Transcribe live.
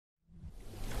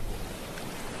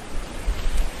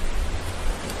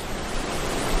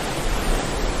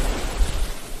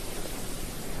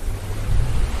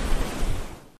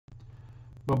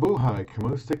Mabuhay,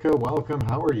 Kamustika, welcome.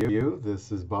 How are you?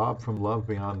 This is Bob from Love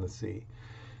Beyond the Sea.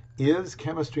 Is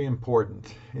chemistry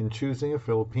important in choosing a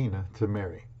Filipina to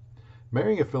marry?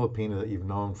 Marrying a Filipina that you've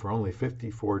known for only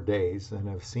 54 days and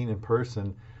have seen in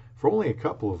person for only a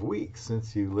couple of weeks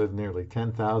since you live nearly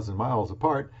 10,000 miles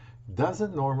apart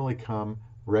doesn't normally come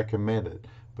recommended.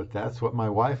 But that's what my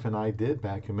wife and I did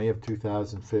back in May of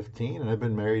 2015, and I've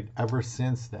been married ever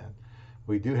since then.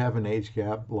 We do have an age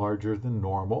gap larger than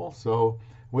normal, so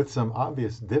with some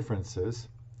obvious differences,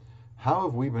 how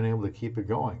have we been able to keep it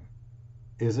going?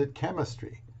 Is it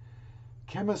chemistry?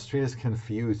 Chemistry is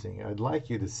confusing. I'd like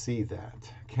you to see that.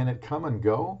 Can it come and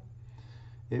go?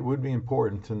 It would be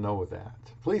important to know that.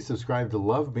 Please subscribe to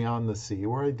Love Beyond the Sea,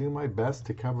 where I do my best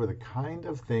to cover the kind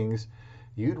of things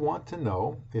you'd want to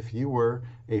know if you were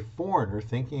a foreigner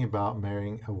thinking about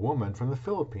marrying a woman from the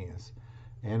Philippines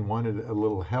and wanted a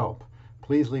little help.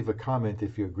 Please leave a comment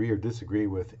if you agree or disagree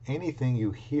with anything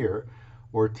you hear,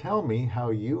 or tell me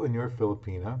how you and your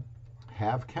Filipina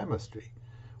have chemistry,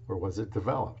 or was it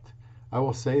developed? I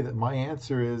will say that my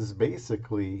answer is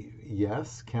basically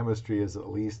yes, chemistry is at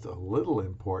least a little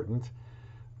important,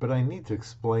 but I need to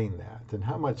explain that, and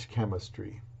how much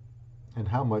chemistry, and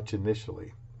how much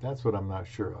initially. That's what I'm not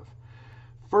sure of.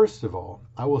 First of all,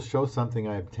 I will show something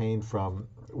I obtained from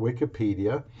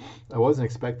Wikipedia. I wasn't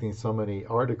expecting so many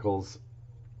articles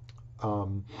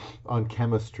on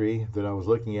chemistry that I was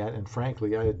looking at, and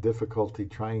frankly, I had difficulty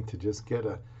trying to just get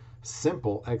a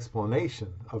simple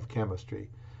explanation of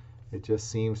chemistry. It just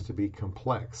seems to be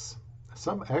complex.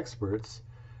 Some experts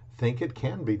think it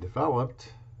can be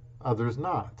developed, others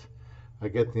not. I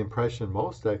get the impression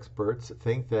most experts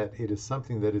think that it is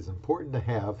something that is important to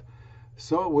have,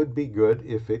 so it would be good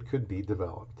if it could be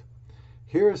developed.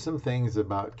 Here are some things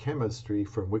about chemistry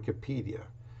from Wikipedia,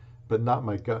 but not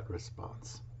my gut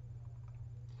response.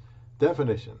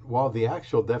 Definition. While the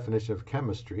actual definition of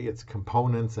chemistry, its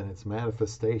components and its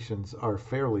manifestations are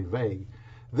fairly vague,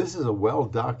 this is a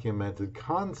well-documented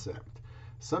concept.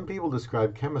 Some people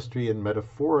describe chemistry in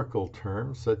metaphorical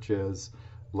terms, such as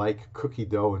like cookie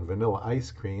dough and vanilla ice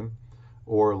cream,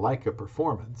 or like a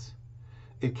performance.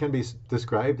 It can be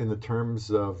described in the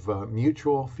terms of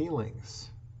mutual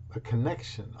feelings, a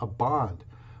connection, a bond,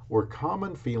 or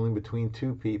common feeling between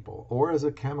two people, or as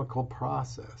a chemical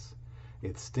process.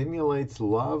 It stimulates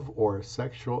love or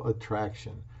sexual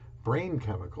attraction. Brain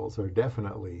chemicals are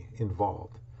definitely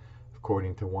involved,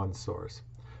 according to one source.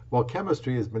 While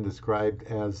chemistry has been described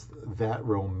as that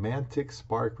romantic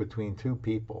spark between two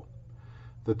people,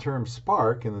 the term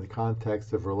spark in the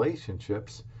context of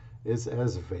relationships is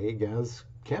as vague as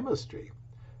chemistry,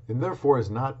 and therefore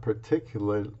is not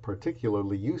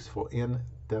particularly useful in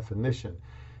definition.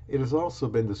 It has also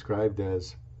been described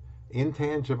as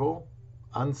intangible,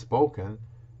 unspoken,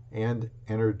 and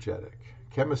energetic.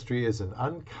 Chemistry is an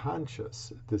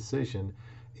unconscious decision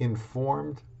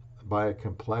informed by a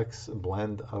complex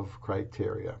blend of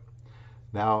criteria.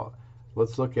 Now,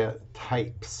 let's look at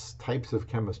types of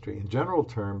chemistry. In general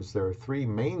terms, there are three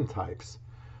main types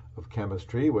of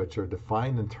chemistry, which are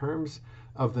defined in terms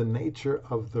of the nature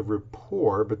of the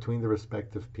rapport between the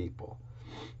respective people.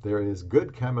 There is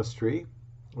good chemistry,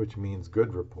 which means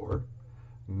good rapport.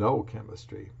 No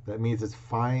chemistry. That means it's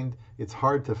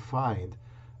hard to find,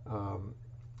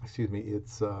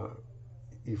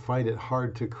 you find it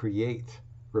hard to create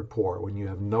rapport. When you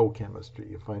have no chemistry,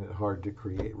 you find it hard to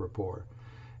create rapport.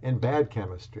 And bad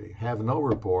chemistry, have no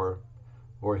rapport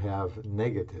or have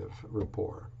negative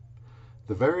rapport.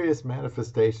 The various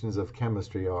manifestations of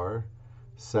chemistry are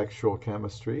sexual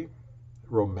chemistry,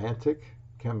 romantic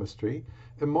chemistry,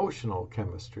 emotional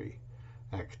chemistry,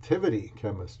 activity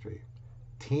chemistry,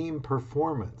 team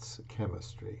performance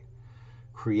chemistry,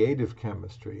 creative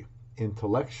chemistry,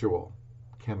 intellectual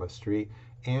chemistry,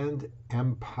 and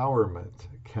empowerment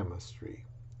chemistry.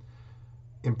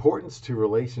 Importance to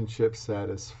relationship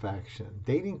satisfaction.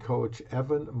 Dating coach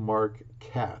Evan Mark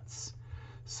Katz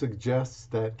suggests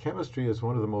that chemistry is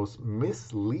one of the most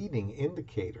misleading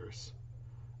indicators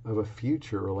of a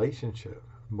future relationship.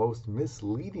 Most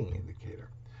misleading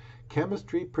indicator.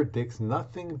 Chemistry predicts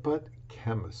nothing but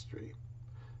chemistry.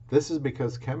 This is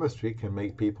because chemistry can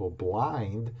make people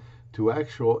blind to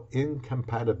actual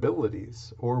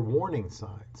incompatibilities or warning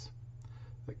signs.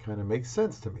 That kind of makes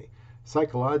sense to me.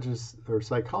 Psychologist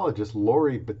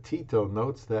Lori Betito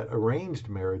notes that arranged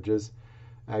marriages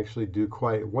actually do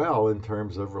quite well in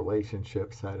terms of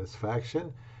relationship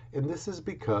satisfaction, and this is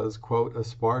because, quote, a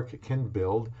spark can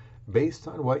build based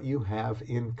on what you have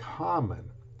in common.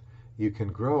 You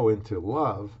can grow into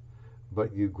love,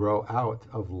 but you grow out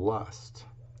of lust.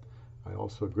 I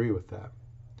also agree with that.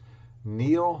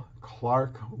 Neil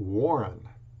Clark Warren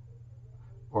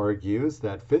argues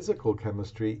that physical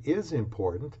chemistry is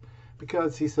important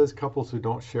because he says couples who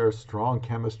don't share strong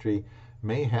chemistry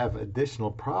may have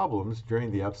additional problems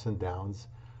during the ups and downs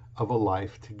of a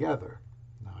life together.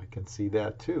 Now, I can see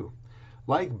that too.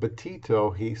 Like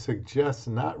Batito, he suggests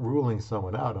not ruling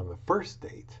someone out on the first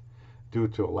date due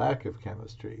to a lack of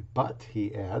chemistry, but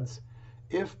he adds,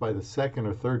 if by the second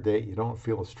or third date you don't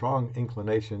feel a strong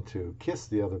inclination to kiss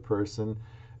the other person,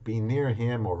 be near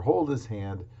him, or hold his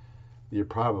hand, you're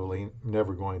probably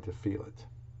never going to feel it.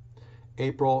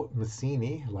 April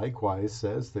Messini likewise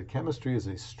says that chemistry is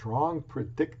a strong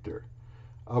predictor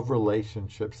of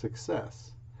relationship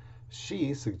success.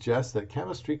 She suggests that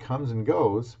chemistry comes and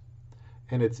goes,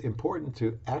 and it's important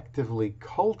to actively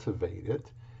cultivate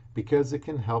it because it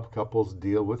can help couples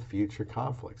deal with future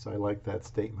conflicts. I like that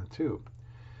statement too.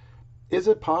 Is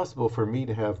it possible for me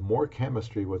to have more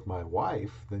chemistry with my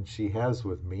wife than she has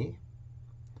with me?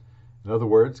 In other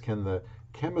words, can the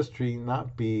chemistry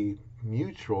not be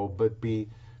mutual but be,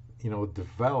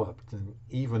 developed and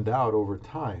evened out over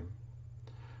time?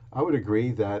 I would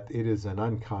agree that it is an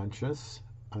unconscious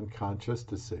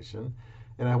decision,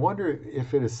 and I wonder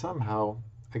if it is somehow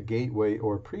a gateway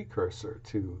or precursor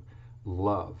to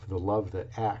love, the love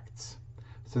that acts.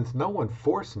 Since no one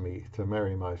forced me to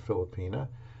marry my Filipina,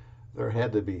 there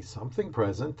had to be something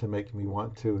present to make me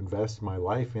want to invest my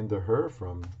life into her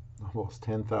from almost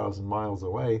 10,000 miles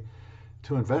away,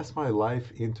 to invest my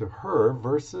life into her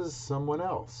versus someone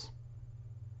else.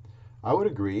 I would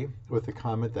agree with the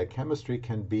comment that chemistry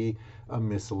can be a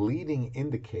misleading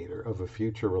indicator of a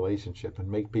future relationship and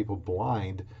make people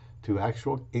blind to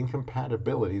actual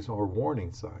incompatibilities or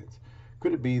warning signs.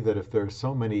 Could it be that if there are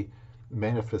so many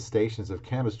manifestations of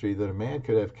chemistry that a man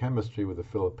could have chemistry with a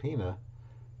Filipina,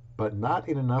 but not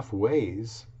in enough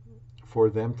ways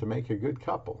for them to make a good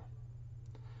couple?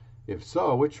 If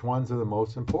so, which ones are the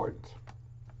most important?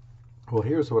 Well,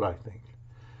 here's what I think.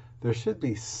 There should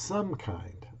be some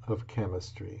kind of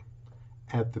chemistry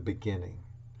at the beginning.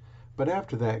 But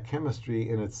after that, chemistry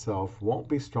in itself won't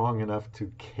be strong enough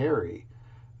to carry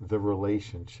the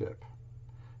relationship.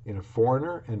 In a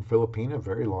foreigner and Filipina,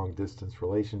 very long distance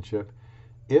relationship,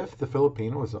 if the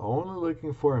Filipino was only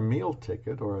looking for a meal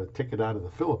ticket or a ticket out of the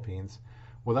Philippines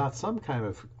without some kind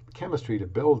of chemistry to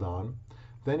build on,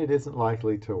 then it isn't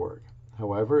likely to work.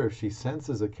 However, if she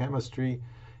senses a chemistry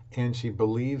and she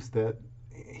believes that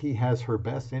he has her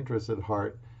best interest at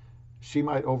heart, she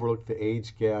might overlook the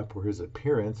age gap or his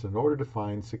appearance in order to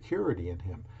find security in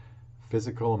him,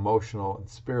 physical, emotional, and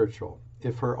spiritual.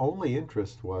 If her only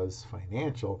interest was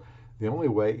financial, the only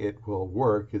way it will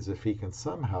work is if he can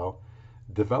somehow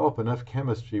develop enough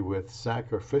chemistry with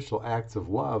sacrificial acts of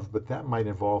love, but that might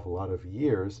involve a lot of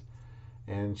years,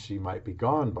 and she might be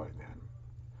gone by then.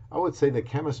 I would say that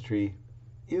chemistry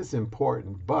is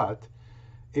important, but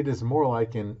it is more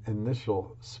like an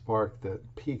initial spark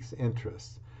that piques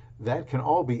interest. That can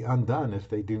all be undone if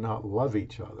they do not love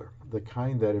each other, the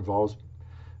kind that involves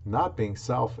not being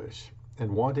selfish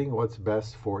and wanting what's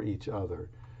best for each other.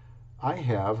 I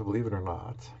have, believe it or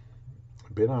not,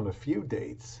 been on a few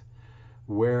dates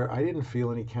where I didn't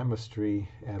feel any chemistry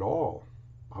at all.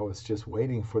 I was just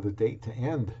waiting for the date to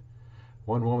end.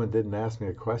 One woman didn't ask me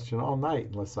a question all night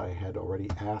unless I had already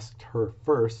asked her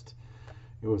first.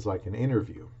 It was like an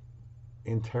interview,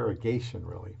 interrogation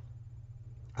really.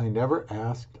 I never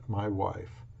asked my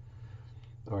wife,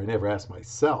 or I never asked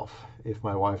myself if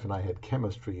my wife and I had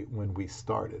chemistry when we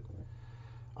started.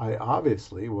 I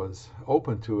obviously was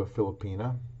open to a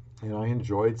Filipina, and I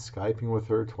enjoyed Skyping with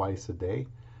her twice a day.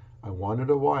 I wanted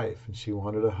a wife, and she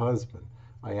wanted a husband.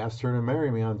 I asked her to marry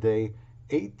me on day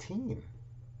 18,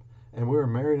 and we were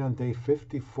married on day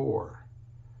 54.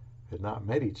 Had not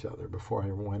met each other before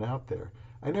I went out there.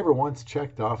 I never once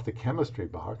checked off the chemistry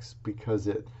box because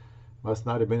it must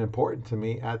not have been important to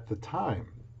me at the time.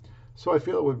 So I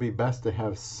feel it would be best to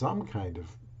have some kind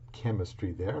of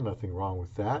chemistry there, nothing wrong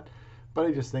with that. But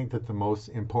I just think that the most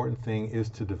important thing is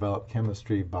to develop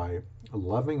chemistry by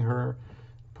loving her,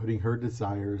 putting her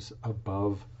desires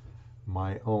above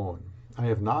my own. I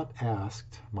have not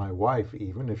asked my wife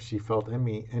even if she felt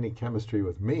any chemistry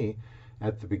with me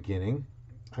at the beginning.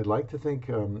 I'd like to think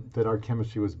that our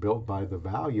chemistry was built by the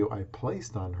value I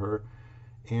placed on her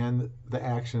and the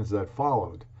actions that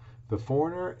followed. The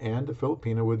foreigner and the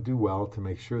Filipino would do well to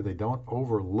make sure they don't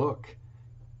overlook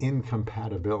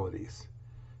incompatibilities.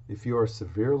 If you are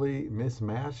severely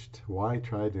mismatched, why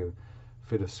try to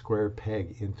fit a square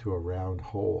peg into a round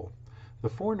hole? The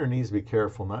foreigner needs to be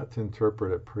careful not to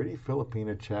interpret a pretty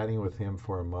Filipina chatting with him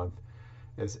for a month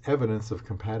as evidence of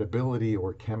compatibility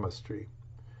or chemistry.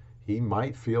 He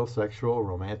might feel sexual,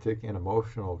 romantic, and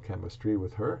emotional chemistry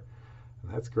with her,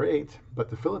 And that's great, but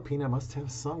the Filipina must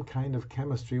have some kind of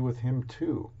chemistry with him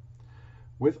too.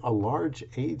 With a large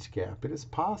age gap, it is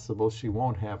possible she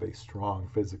won't have a strong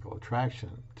physical attraction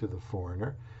to the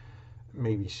foreigner.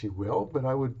 Maybe she will, but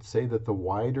I would say that the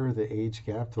wider the age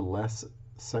gap, the less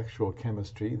sexual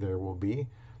chemistry there will be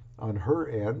on her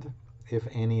end, if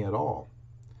any at all.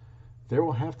 There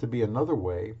will have to be another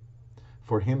way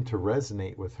for him to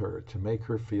resonate with her, to make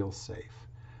her feel safe.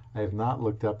 I have not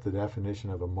looked up the definition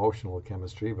of emotional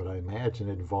chemistry, but I imagine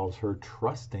it involves her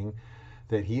trusting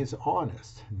that he is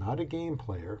honest, not a game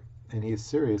player, and he is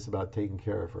serious about taking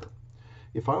care of her.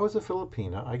 If I was a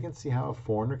Filipina, I can see how a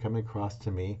foreigner coming across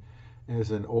to me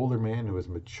as an older man who was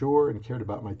mature and cared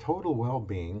about my total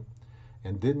well-being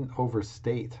and didn't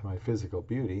overstate my physical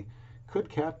beauty could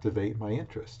captivate my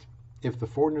interest. If the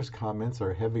foreigner's comments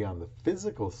are heavy on the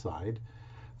physical side,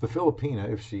 the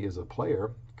Filipina, if she is a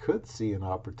player, could see an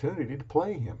opportunity to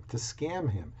play him, to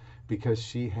scam him, because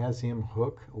she has him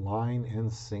hook, line,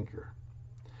 and sinker.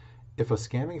 If a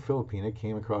scamming Filipina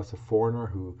came across a foreigner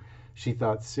who she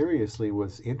thought seriously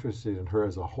was interested in her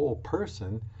as a whole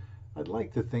person, I'd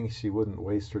like to think she wouldn't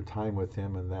waste her time with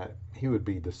him and that he would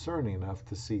be discerning enough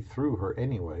to see through her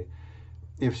anyway.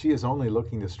 If she is only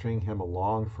looking to string him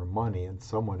along for money and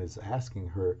someone is asking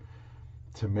her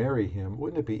to marry him,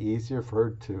 wouldn't it be easier for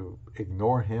her to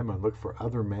ignore him and look for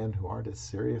other men who aren't as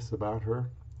serious about her?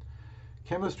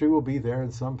 Chemistry will be there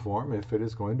in some form if it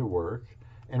is going to work.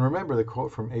 And remember the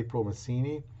quote from April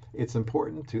Massini, it's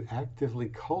important to actively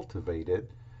cultivate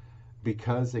it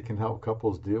because it can help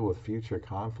couples deal with future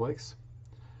conflicts.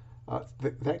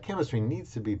 That chemistry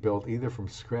needs to be built either from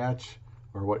scratch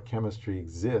or what chemistry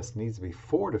exists needs to be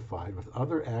fortified with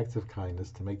other acts of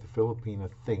kindness to make the Filipina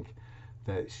think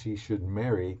that she should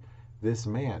marry this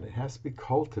man. It has to be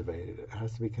cultivated. It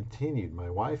has to be continued. My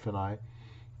wife and I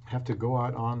have to go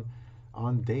out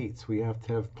on dates. We have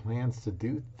to have plans to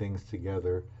do things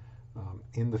together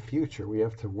in the future. We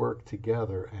have to work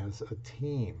together as a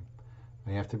team.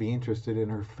 I have to be interested in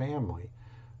her family,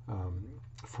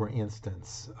 for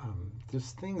instance.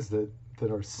 Just things that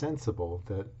are sensible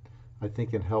that I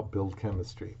think can help build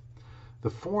chemistry. The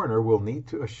foreigner will need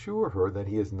to assure her that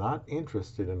he is not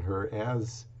interested in her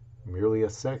as merely a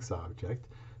sex object,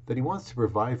 that he wants to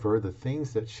provide for her the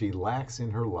things that she lacks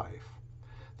in her life.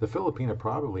 The Filipina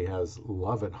probably has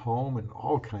love at home and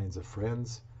all kinds of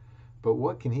friends, but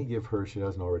what can he give her she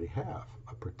doesn't already have?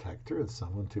 A protector and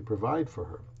someone to provide for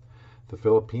her. The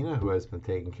Filipina who has been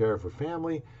taking care of her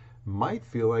family might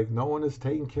feel like no one is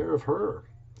taking care of her.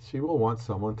 She will want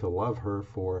someone to love her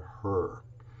for her,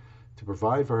 to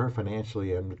provide for her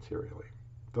financially and materially.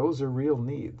 Those are real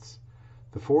needs.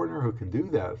 The foreigner who can do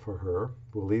that for her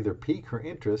will either pique her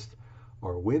interest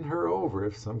or win her over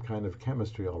if some kind of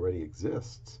chemistry already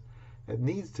exists. It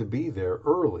needs to be there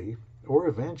early or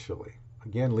eventually.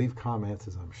 Again, leave comments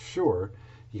as I'm sure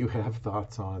you have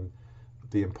thoughts on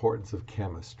the importance of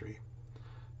chemistry.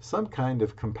 Some kind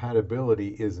of compatibility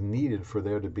is needed for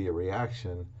there to be a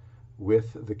reaction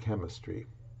with the chemistry.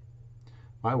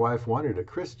 My wife wanted a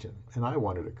Christian, and I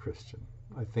wanted a Christian.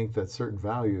 I think that certain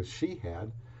values she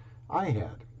had, I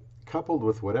had, coupled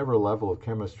with whatever level of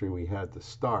chemistry we had to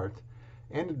start,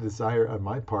 and a desire on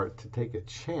my part to take a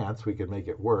chance we could make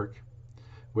it work,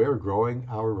 we are growing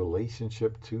our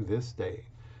relationship to this day.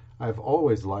 I've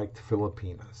always liked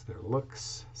Filipinas, their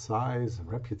looks, size,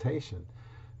 and reputation.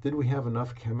 Did we have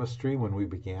enough chemistry when we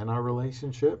began our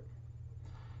relationship?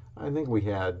 I think we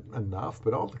had enough,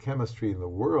 but all the chemistry in the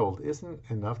world isn't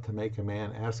enough to make a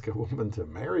man ask a woman to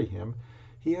marry him.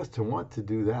 He has to want to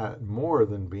do that more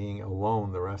than being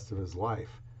alone the rest of his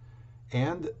life.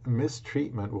 And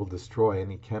mistreatment will destroy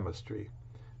any chemistry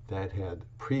that had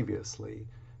previously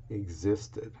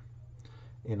existed.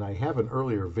 And I have an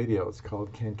earlier video, it's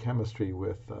called Can Chemistry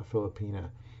with Filipina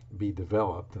Be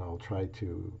Developed? And I'll try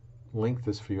to link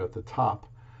this for you at the top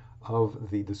of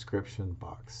the description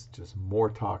box. Just more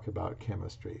talk about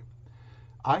chemistry.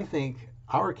 I think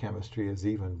our chemistry is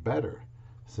even better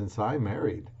since I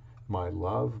married my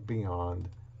love beyond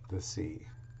the sea.